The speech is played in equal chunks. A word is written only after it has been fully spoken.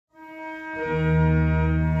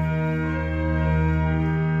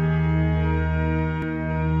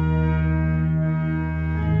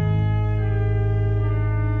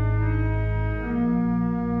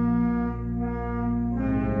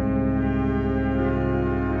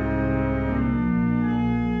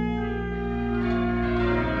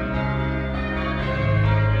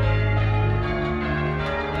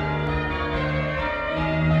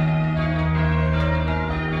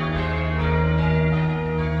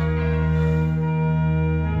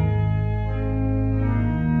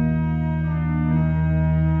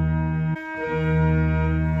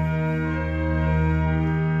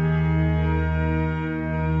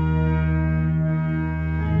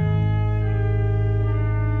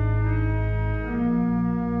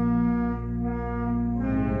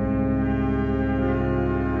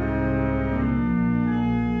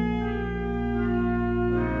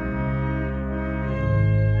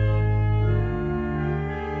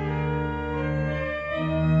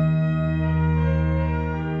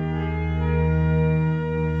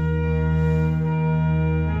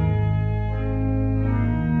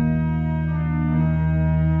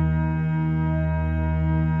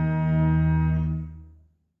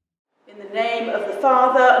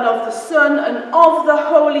Father, and of the Son, and of the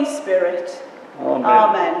Holy Spirit. Amen.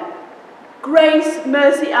 Amen. Grace,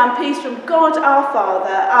 mercy, and peace from God our Father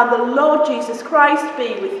and the Lord Jesus Christ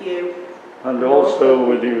be with you. And also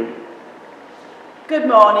with you. Good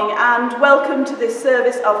morning and welcome to this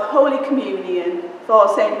service of Holy Communion for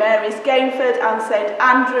St Mary's, Gainford and St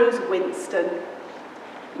Andrew's, Winston.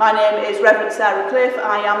 My name is Rev'd Sarah Cliff.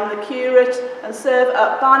 I am the curate and serve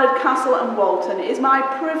at Barnard Castle and Walton. It is my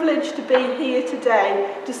privilege to be here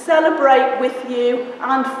today to celebrate with you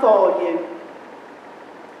and for you.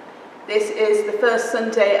 This is the first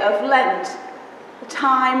Sunday of Lent, a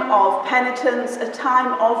time of penitence, a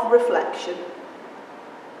time of reflection.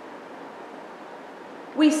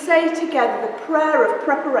 We say together the prayer of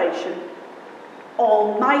preparation.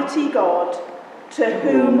 Almighty God, to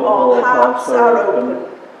whom all hearts are open,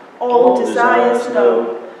 all desires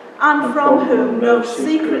known, and from whom no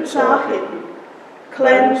secrets are hidden,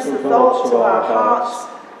 cleanse the thoughts of our hearts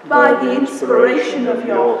by the inspiration of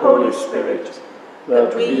your Holy Spirit,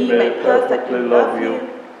 that we may perfectly love you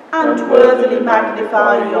and worthily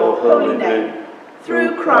magnify your holy name,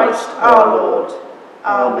 through Christ our Lord.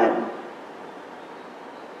 Amen.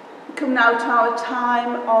 We come now to our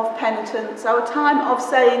time of penitence, our time of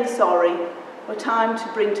saying sorry, our time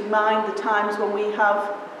to bring to mind the times when we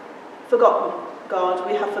have forgotten God,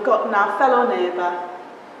 we have forgotten our fellow neighbour,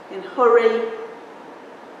 in hurry,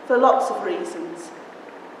 for lots of reasons.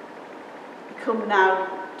 We come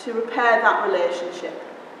now to repair that relationship.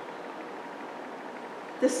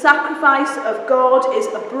 The sacrifice of God is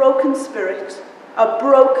a broken spirit, a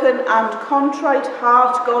broken and contrite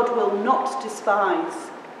heart God will not despise.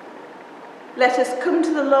 Let us come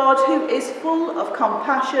to the Lord who is full of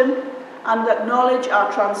compassion and acknowledge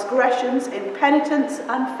our transgressions in penitence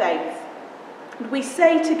and faith. And we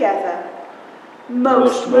say together,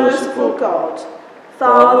 Most merciful God,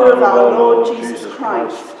 Father of our Lord Jesus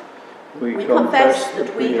Christ, we confess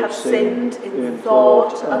that we have sinned in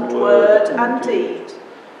thought and word and deed.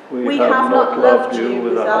 We have not loved you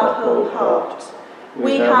with our whole heart.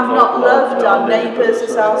 We have not loved our neighbours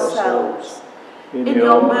as ourselves. In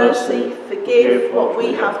your mercy, forgive what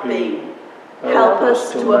we have been. Help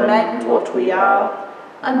us to amend what we are,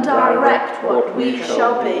 and direct what we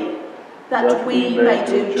shall be, that we may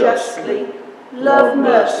do justly, love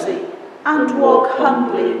mercy, and walk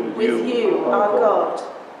humbly with you, our God.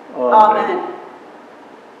 Amen.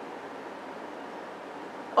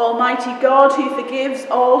 Almighty God, who forgives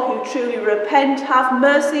all who truly repent, have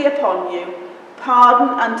mercy upon you,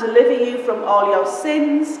 pardon and deliver you from all your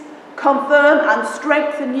sins, confirm and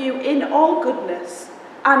strengthen you in all goodness,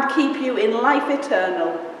 and keep you in life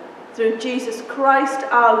eternal, through Jesus Christ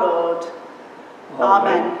our Lord.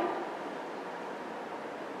 Amen.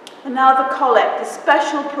 And now the collect, the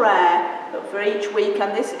special prayer for each week,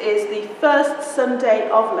 and this is the first Sunday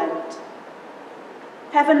of Lent.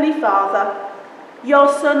 Heavenly Father, your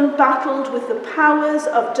Son battled with the powers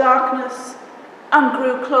of darkness and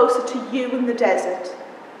grew closer to you in the desert.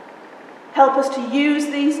 Help us to use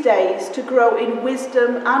these days to grow in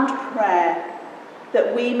wisdom and prayer,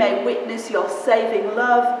 that we may witness your saving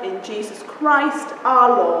love in Jesus Christ our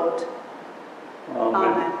Lord.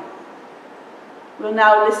 Amen. We'll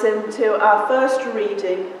now listen to our first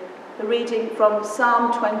reading, the reading from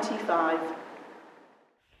Psalm 25.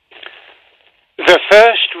 The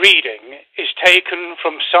first reading is taken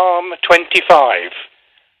from Psalm 25,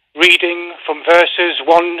 reading from verses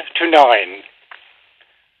 1 to 9.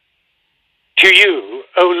 To you,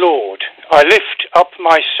 O Lord, I lift up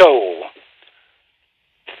my soul.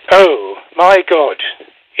 O my God,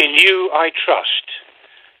 in you I trust.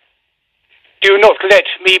 Do not let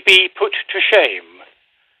me be put to shame.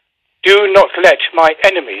 Do not let my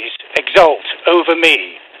enemies exult over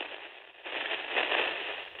me.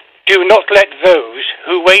 Do not let those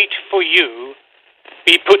who wait for you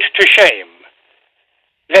be put to shame.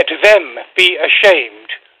 Let them be ashamed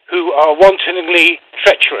who are wantonly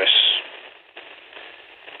treacherous.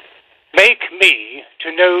 Make me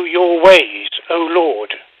to know your ways, O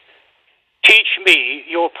Lord. Teach me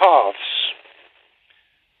your paths.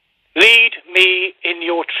 Lead me in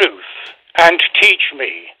your truth and teach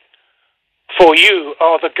me, for you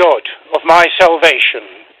are the God of my salvation.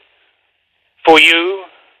 For you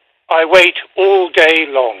I wait all day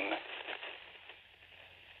long.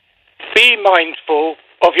 Be mindful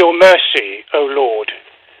of your mercy, O Lord,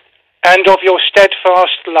 and of your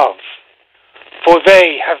steadfast love, for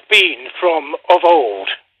they have been from of old.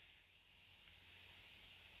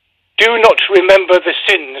 Do not remember the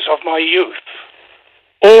sins of my youth,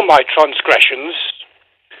 or my transgressions.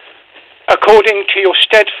 According to your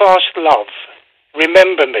steadfast love,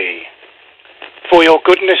 remember me, for your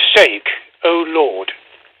goodness' sake, O Lord.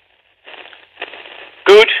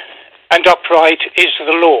 Good and upright is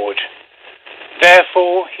the Lord.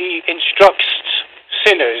 Therefore he instructs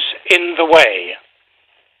sinners in the way.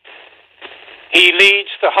 He leads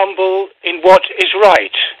the humble in what is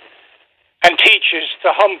right, and teaches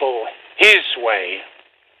the humble his way.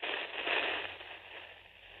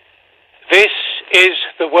 This is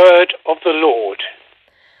the word of the Lord.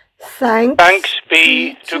 Thanks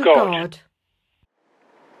be to God.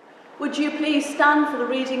 Would you please stand for the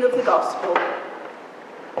reading of the Gospel?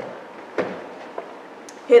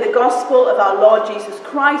 Hear the Gospel of our Lord Jesus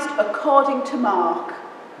Christ according to Mark.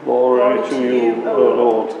 Glory to you, O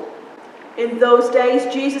Lord. In those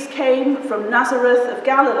days Jesus came from Nazareth of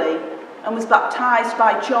Galilee and was baptized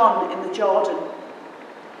by John in the Jordan.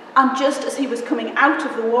 And just as he was coming out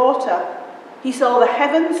of the water, he saw the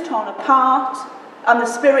heavens torn apart and the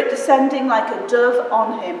Spirit descending like a dove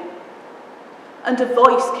on him. And a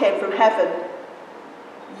voice came from heaven.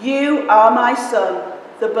 You are my Son,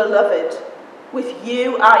 the beloved. With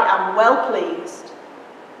you I am well pleased.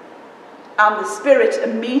 And the Spirit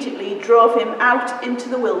immediately drove him out into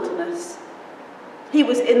the wilderness. He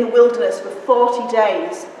was in the wilderness for 40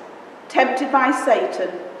 days, tempted by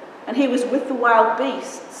Satan, and he was with the wild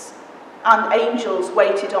beasts, and angels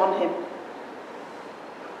waited on him.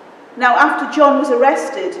 Now after John was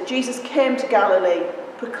arrested, Jesus came to Galilee,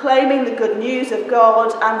 proclaiming the good news of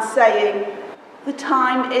God and saying, "The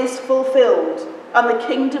time is fulfilled, and the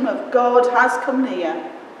kingdom of God has come near.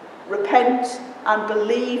 Repent and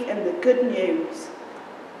believe in the good news."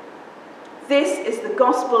 This is the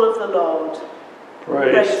gospel of the Lord.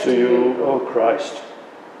 Praise to you, O Christ.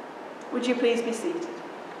 Would you please be seated?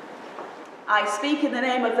 I speak in the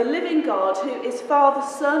name of the living God, who is Father,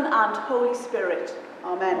 Son, and Holy Spirit.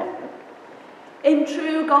 Amen. In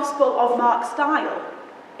true Gospel of Mark style,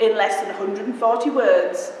 in less than 140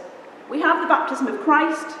 words, we have the baptism of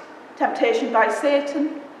Christ, temptation by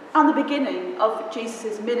Satan, and the beginning of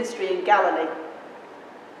Jesus' ministry in Galilee.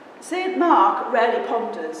 St. Mark rarely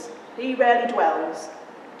ponders, he rarely dwells.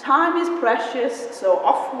 Time is precious, so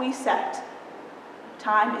off we set.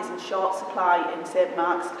 Time is in short supply in St.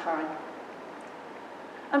 Mark's time.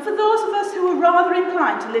 And for those of us who are rather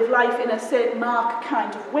inclined to live life in a St. Mark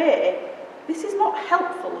kind of way, this is not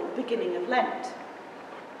helpful at the beginning of Lent.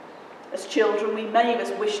 As children, we many of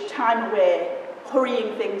us wish time away,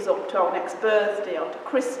 hurrying things up to our next birthday or to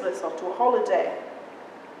Christmas or to a holiday.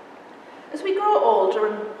 As we grow older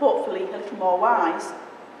and hopefully a little more wise,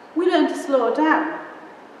 we learn to slow down,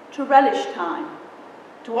 to relish time,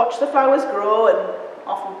 to watch the flowers grow and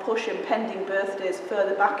often push impending birthdays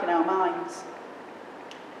further back in our minds.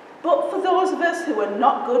 But for those of us who are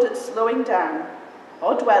not good at slowing down,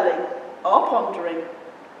 or dwelling, or pondering,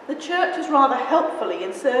 the Church has rather helpfully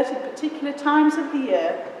inserted particular times of the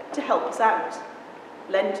year to help us out,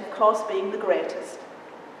 Lent, of course, being the greatest.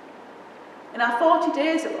 In our 40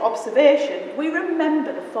 days of observation, we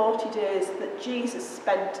remember the 40 days that Jesus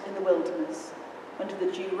spent in the wilderness, under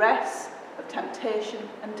the duress of temptation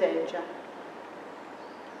and danger.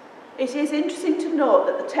 It is interesting to note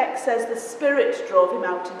that the text says the Spirit drove him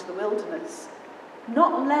out into the wilderness,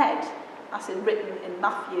 not led, as in written in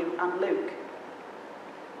Matthew and Luke.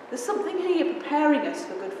 There's something here preparing us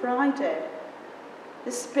for Good Friday.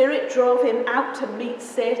 The Spirit drove him out to meet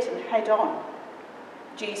Satan head on.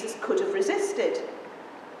 Jesus could have resisted,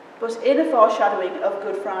 but in a foreshadowing of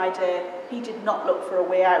Good Friday, he did not look for a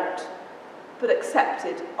way out. but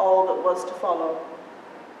accepted all that was to follow.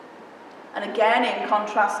 And again, in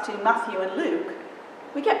contrast to Matthew and Luke,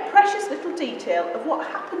 we get precious little detail of what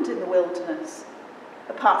happened in the wilderness,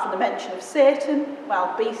 apart from the mention of Satan,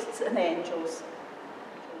 wild beasts and angels.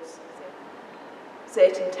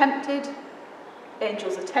 Satan tempted,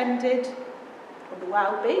 angels attended, and the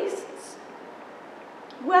wild beasts?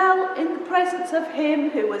 Well, in the presence of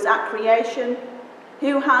him who was at creation,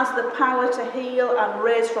 who has the power to heal and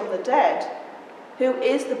raise from the dead, who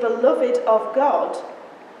is the beloved of God,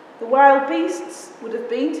 the wild beasts would have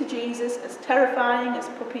been to Jesus as terrifying as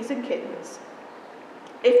puppies and kittens.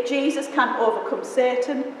 If Jesus can overcome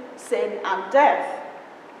Satan, sin and death,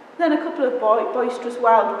 then a couple of boisterous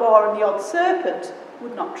wild boar and the odd serpent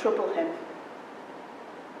would not trouble him.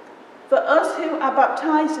 For us who are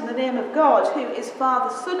baptised in the name of God, who is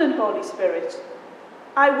Father, Son and Holy Spirit,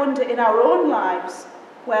 I wonder in our own lives,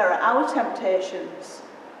 where are our temptations?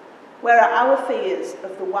 Where are our fears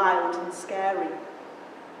of the wild and scary?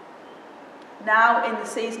 Now, in the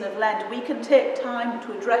season of Lent, we can take time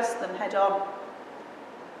to address them head on.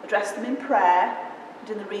 Address them in prayer and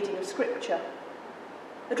in the reading of Scripture.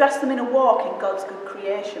 Address them in a walk in God's good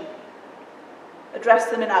creation.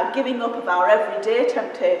 Address them in our giving up of our everyday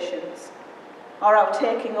temptations, or our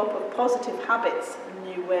taking up of positive habits and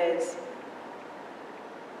new ways.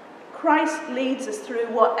 Christ leads us through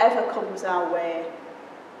whatever comes our way,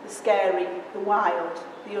 the scary, the wild,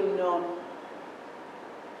 the unknown.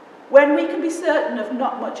 When we can be certain of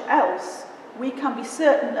not much else, we can be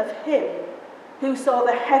certain of him who saw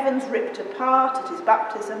the heavens ripped apart at his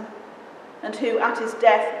baptism, and who at his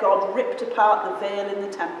death God ripped apart the veil in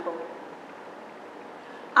the temple.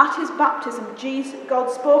 At his baptism, God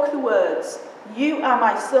spoke the words, "You are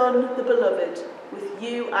my Son, the beloved. With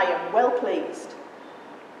you I am well pleased."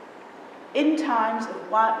 In times of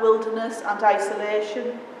wilderness and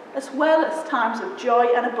isolation, as well as times of joy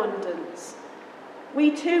and abundance,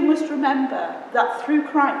 we too must remember that through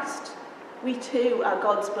Christ, we too are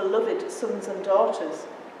God's beloved sons and daughters.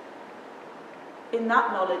 In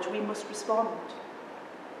that knowledge, we must respond.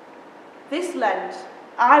 This Lent,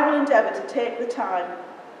 I will endeavour to take the time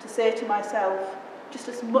to say to myself, just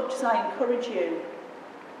as much as I encourage you,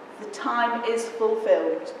 the time is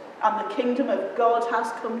fulfilled and the kingdom of God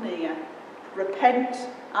has come near. Repent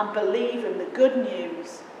and believe in the good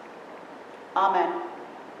news. Amen.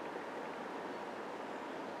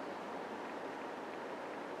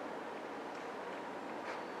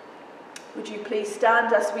 Would you please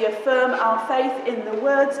stand as we affirm our faith in the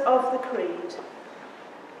words of the Creed?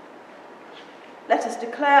 Let us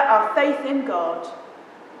declare our faith in God.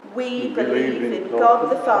 We believe in God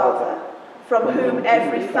the Father, from whom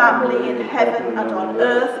every family in heaven and on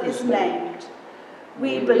earth is named.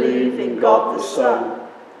 We believe in God the Son,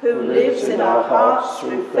 who lives in our hearts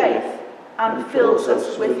through faith and fills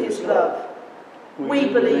us with his love. We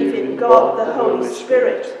believe in God the Holy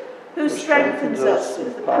Spirit, who strengthens us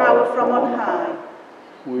with power from on high.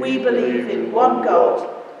 We believe in one God,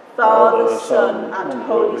 Father, Son and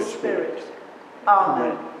Holy Spirit.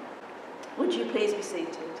 Amen. Would you please be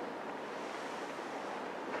seated?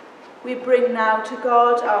 We bring now to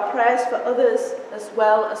God our prayers for others as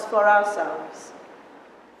well as for ourselves.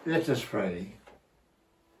 Let us pray.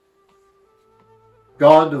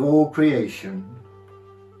 God of all creation,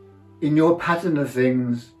 in your pattern of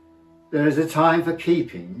things, there is a time for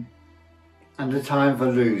keeping and a time for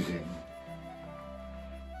losing.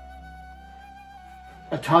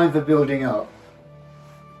 A time for building up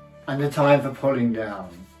and a time for pulling down.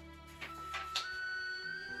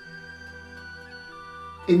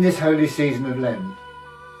 In this holy season of Lent,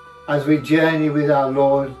 as we journey with our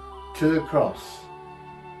Lord to the cross,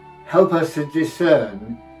 help us to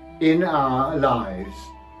discern in our lives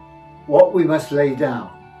what we must lay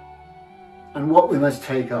down and what we must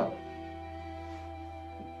take up,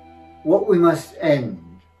 what we must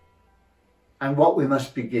end and what we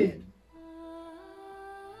must begin.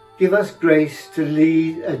 Give us grace to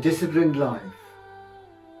lead a disciplined life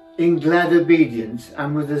in glad obedience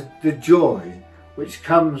and with the joy which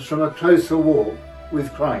comes from a closer walk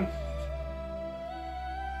with Christ.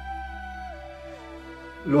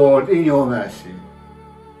 Lord, in your mercy,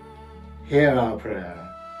 hear our prayer.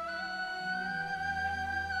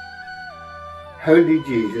 Holy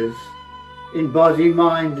Jesus, in body,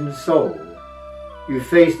 mind and soul, you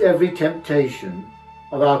faced every temptation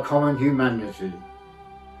of our common humanity.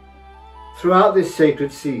 Throughout this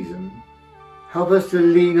sacred season, help us to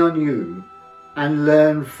lean on you and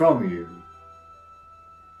learn from you.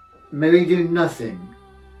 May we do nothing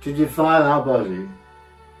to defile our body,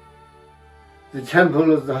 the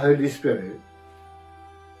temple of the Holy Spirit.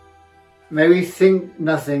 May we think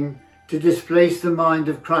nothing to displace the mind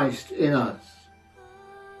of Christ in us.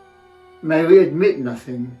 May we admit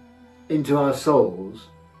nothing into our souls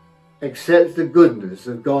except the goodness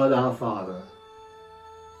of God our Father.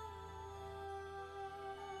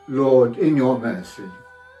 Lord, in your mercy,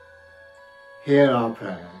 hear our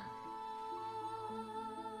prayer.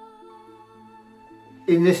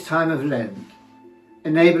 In this time of Lent,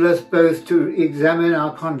 enable us both to examine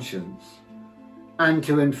our conscience and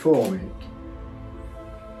to inform it,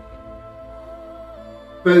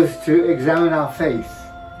 both to examine our faith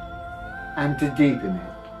and to deepen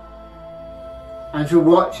it, and to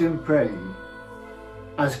watch and pray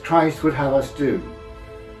as Christ would have us do,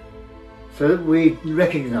 so that we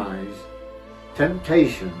recognise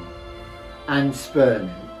temptation and spurn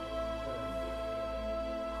it.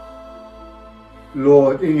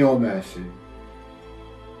 Lord, in your mercy,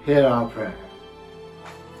 hear our prayer.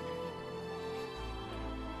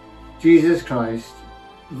 Jesus Christ,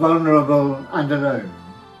 vulnerable and alone,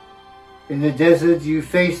 in the desert you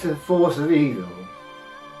faced the force of evil.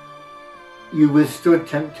 You withstood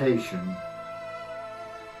temptation.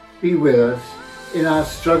 Be with us in our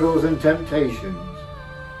struggles and temptations,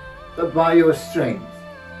 that by your strength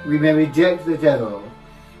we may reject the devil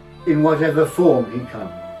in whatever form he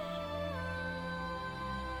comes.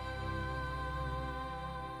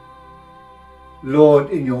 Lord,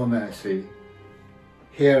 in your mercy,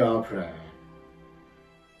 hear our prayer.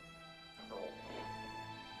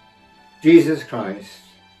 Jesus Christ,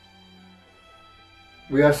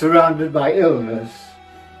 we are surrounded by illness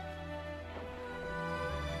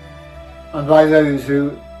and by those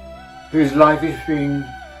whose life is being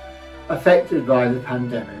affected by the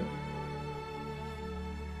pandemic.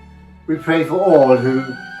 We pray for all who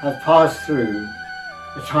have passed through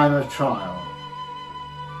a time of trial.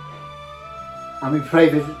 And we pray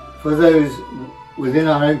for those within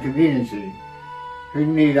our own community who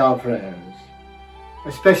need our prayers,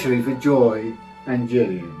 especially for Joy and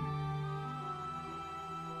Gillian.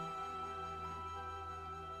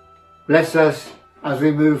 Bless us as we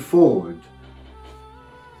move forward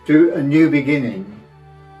to a new beginning,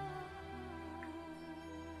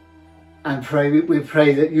 and we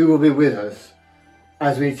pray that you will be with us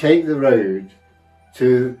as we take the road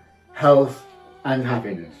to health and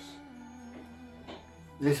happiness.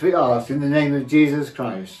 This we ask in the name of Jesus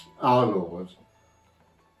Christ, our Lord.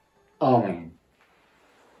 Amen.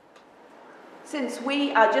 Since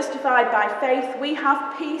we are justified by faith, we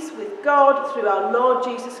have peace with God through our Lord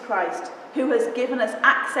Jesus Christ, who has given us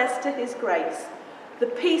access to his grace. The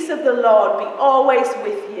peace of the Lord be always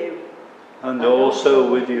with you. And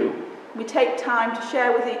also with you. We take time to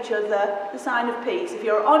share with each other the sign of peace. If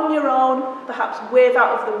you're on your own, perhaps wave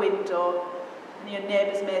out of the window and your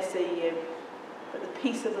neighbours may see you. But the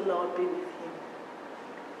peace of the Lord be with you.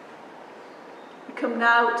 We come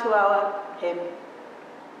now to our hymn.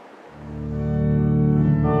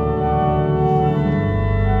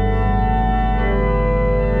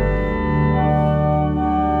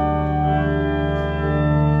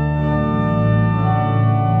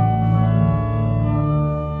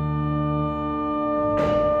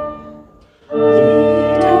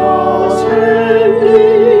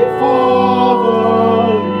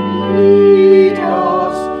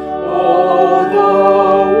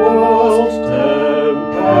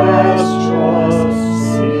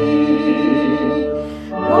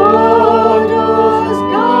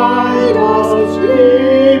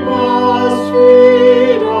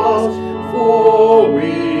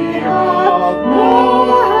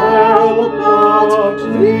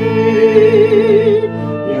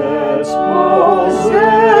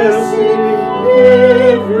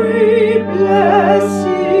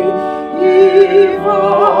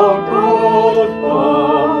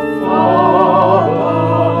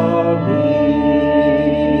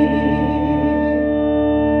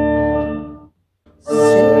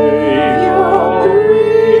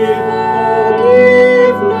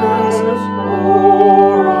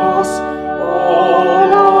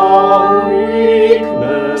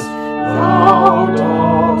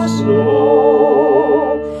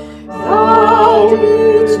 Thou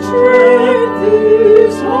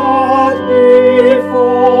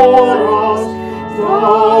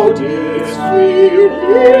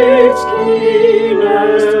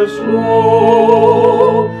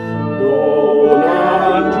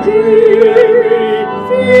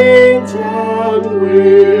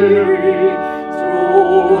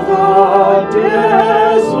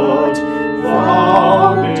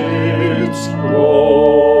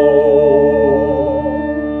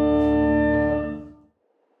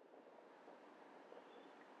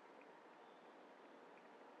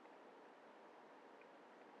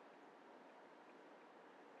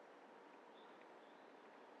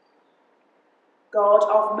God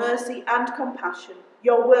of mercy and compassion,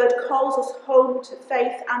 your word calls us home to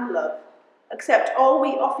faith and love. Accept all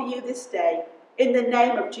we offer you this day, in the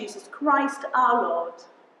name of Jesus Christ our Lord.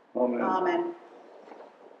 Amen. Amen.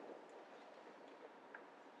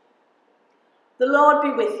 The Lord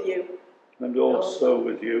be with you. And also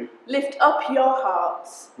with you. Lift up your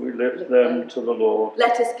hearts. We lift them to the Lord.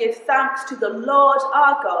 Let us give thanks to the Lord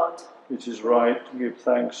our God. It is right to give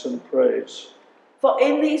thanks and praise. For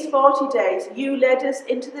in these 40 days you led us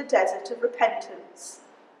into the desert of repentance,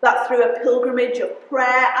 that through a pilgrimage of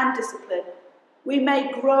prayer and discipline we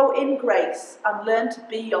may grow in grace and learn to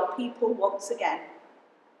be your people once again.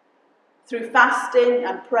 Through fasting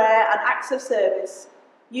and prayer and acts of service,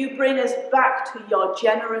 you bring us back to your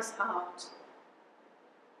generous heart.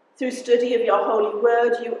 Through study of your holy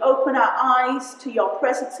word, you open our eyes to your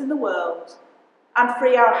presence in the world and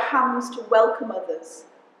free our hands to welcome others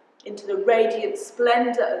into the radiant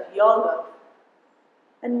splendour of your love.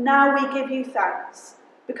 And now we give you thanks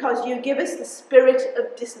because you give us the spirit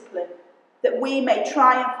of discipline, that we may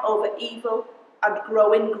triumph over evil and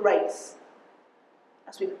grow in grace.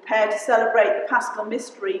 As we prepare to celebrate the Paschal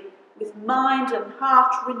mystery with mind and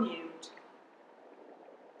heart renewed.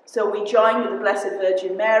 So we join with the Blessed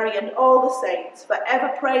Virgin Mary and all the saints,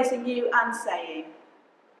 forever praising you and saying,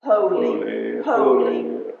 Holy, holy,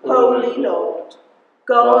 holy, holy Lord,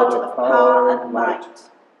 God of power and might,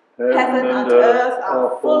 heaven and earth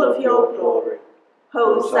are full of your glory.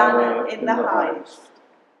 Hosanna in the highest.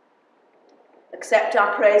 Accept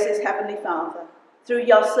our praises, Heavenly Father, through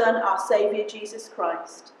your Son, our Saviour, Jesus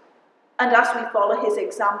Christ. And as we follow his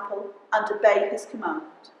example and obey his command,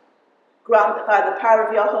 grant that by the power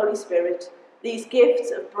of your Holy Spirit, these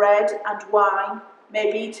gifts of bread and wine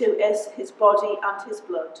may be to us his body and his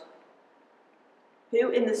blood, who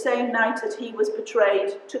in the same night that he was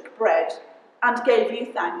betrayed took bread and gave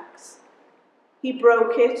you thanks. He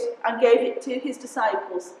broke it and gave it to his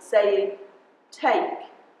disciples, saying, Take,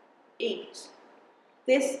 eat.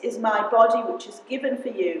 This is my body which is given for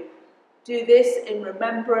you. Do this in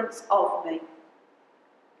remembrance of me.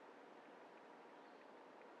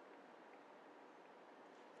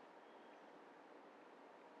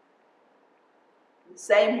 In the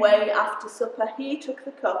same way, after supper, he took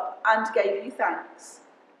the cup and gave you thanks.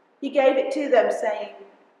 He gave it to them, saying,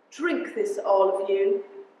 Drink this, all of you.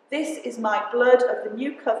 This is my blood of the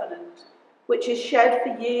new covenant, which is shed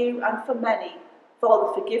for you and for many for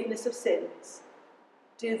the forgiveness of sins.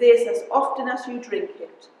 Do this as often as you drink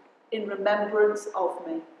it, in remembrance of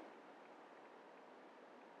me.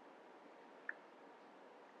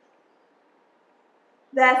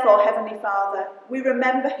 Therefore, Heavenly Father, we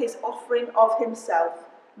remember his offering of himself,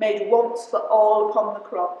 made once for all upon the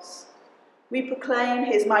cross. We proclaim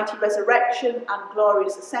his mighty resurrection and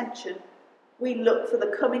glorious ascension. We look for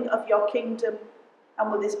the coming of your kingdom,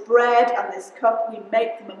 and with this bread and this cup we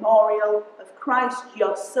make the memorial of Christ,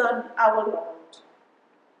 your Son, our Lord.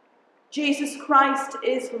 Jesus Christ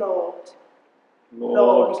is Lord.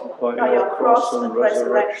 Lord, by your cross and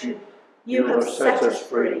resurrection, you have set us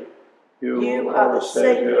free. You are the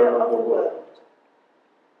Saviour of the world.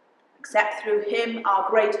 Accept through him, our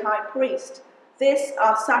great high priest, this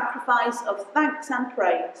our sacrifice of thanks and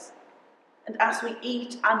praise. And as we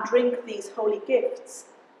eat and drink these holy gifts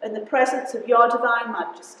in the presence of your divine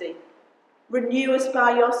majesty, renew us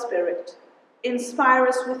by your Spirit, inspire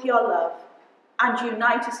us with your love, and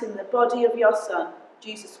unite us in the body of your Son,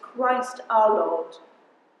 Jesus Christ our Lord.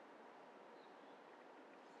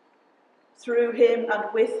 Through him and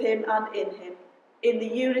with him and in the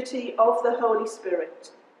unity of the Holy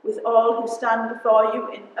Spirit, with all who stand before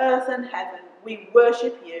you in earth and heaven, we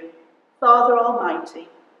worship you, Father Almighty,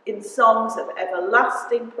 in songs of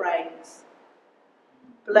everlasting praise.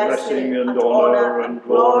 Blessing and honour and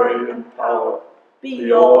glory and power be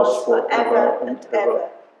yours forever and ever.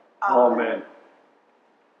 Amen.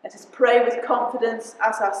 Let us pray with confidence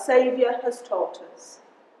as our Saviour has taught us.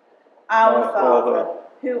 Our Father,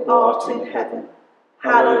 who art in heaven,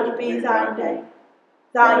 hallowed be thy name.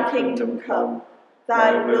 Thy kingdom come,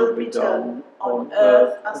 thy will be done, on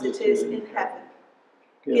earth as it is in heaven.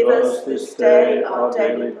 Give us this day our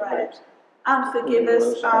daily bread, and forgive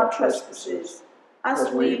us our trespasses,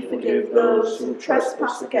 as we forgive those who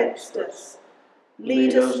trespass against us.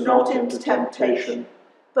 Lead us not into temptation,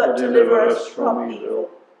 but deliver us from evil.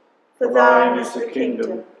 For thine is the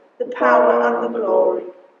kingdom, the power and the glory,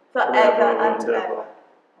 forever and ever.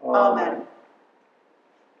 Amen.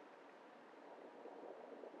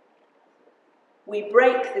 We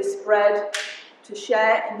break this bread to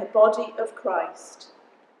share in the body of Christ.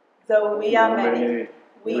 Though we are many,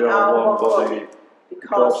 we are one body,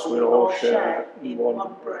 because we all share in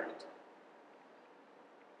one bread.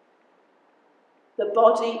 the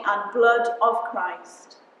body and blood of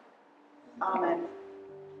Christ. Amen.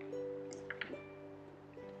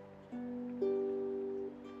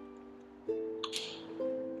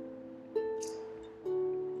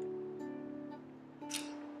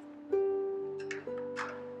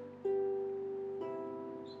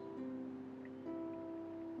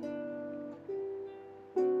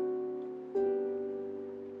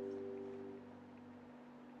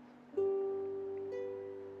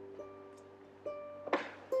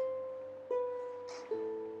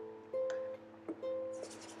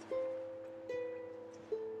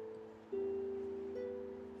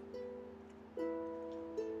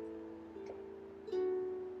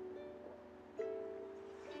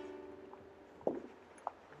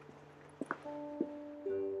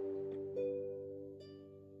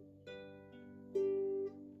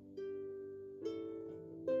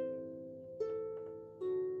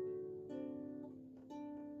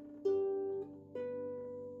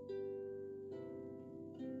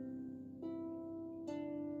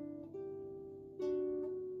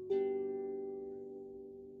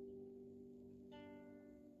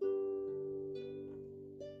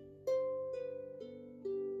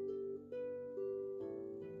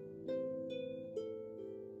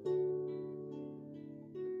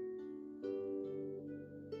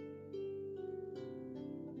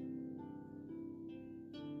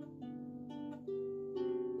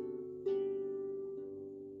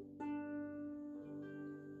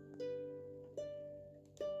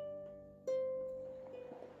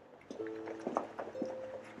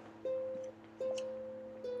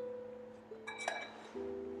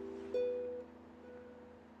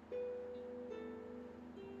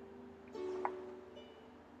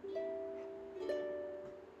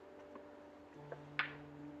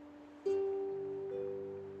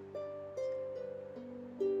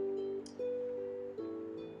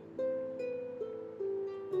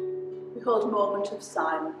 We hold a moment of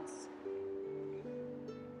silence.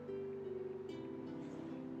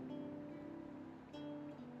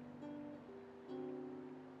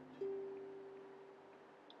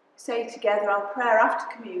 Say together our prayer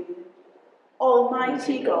after communion.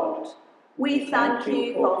 Almighty God, we thank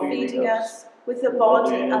you for feeding us with the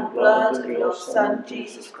body and blood of your Son,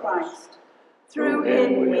 Jesus Christ. Through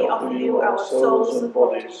him we offer you our souls and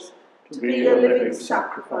bodies to be a living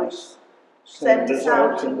sacrifice. Send us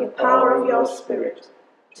out in the power of your Spirit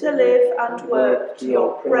to live and work to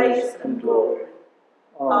your praise and glory.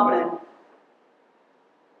 Amen.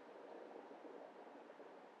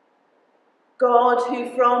 God,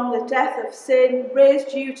 who from the death of sin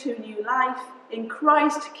raised you to new life, in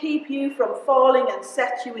Christ keep you from falling and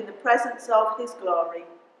set you in the presence of his glory.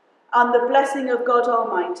 And the blessing of God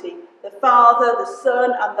Almighty, the Father, the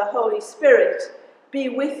Son, and the Holy Spirit, be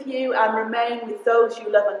with you and remain with those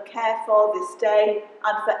you love and care for this day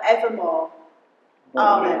and forevermore.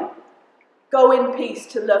 Amen. Go in peace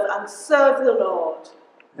to love and serve the Lord.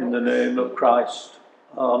 In the name of Christ.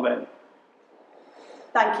 Amen.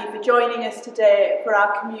 Thank you for joining us today for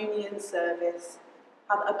our communion service.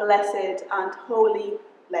 Have a blessed and holy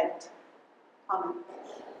Lent.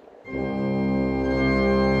 Amen.